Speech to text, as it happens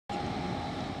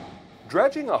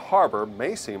Dredging a harbor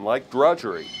may seem like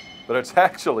drudgery, but it's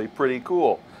actually pretty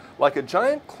cool. Like a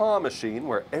giant claw machine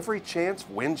where every chance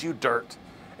wins you dirt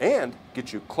and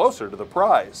gets you closer to the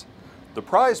prize. The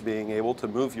prize being able to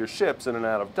move your ships in and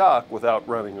out of dock without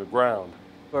running aground.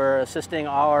 We're assisting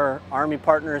our Army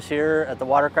partners here at the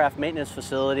Watercraft Maintenance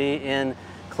Facility in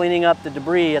cleaning up the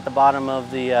debris at the bottom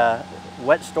of the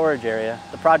wet storage area.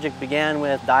 The project began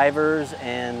with divers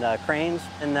and cranes,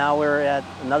 and now we're at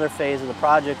another phase of the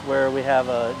project where we have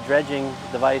a dredging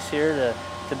device here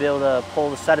to be able to pull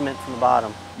the sediment from the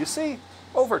bottom. You see,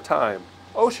 over time,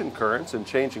 ocean currents and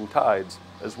changing tides,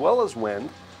 as well as wind,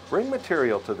 bring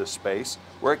material to this space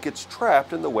where it gets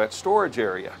trapped in the wet storage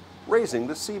area, raising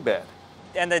the seabed.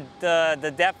 And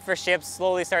the depth for ships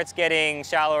slowly starts getting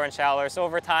shallower and shallower. So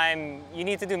over time, you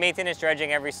need to do maintenance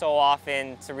dredging every so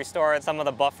often to restore some of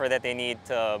the buffer that they need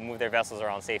to move their vessels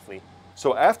around safely.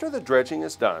 So after the dredging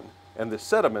is done and the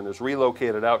sediment is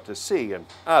relocated out to sea and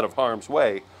out of harm's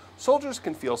way, soldiers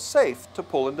can feel safe to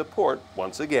pull into port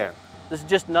once again. This is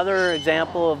just another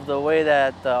example of the way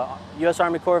that the U.S.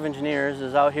 Army Corps of Engineers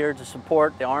is out here to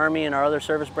support the Army and our other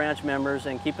service branch members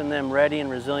and keeping them ready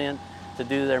and resilient to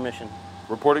do their mission.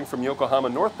 Reporting from Yokohama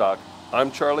North Dock,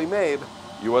 I'm Charlie Mabe,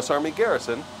 U.S. Army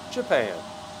Garrison, Japan.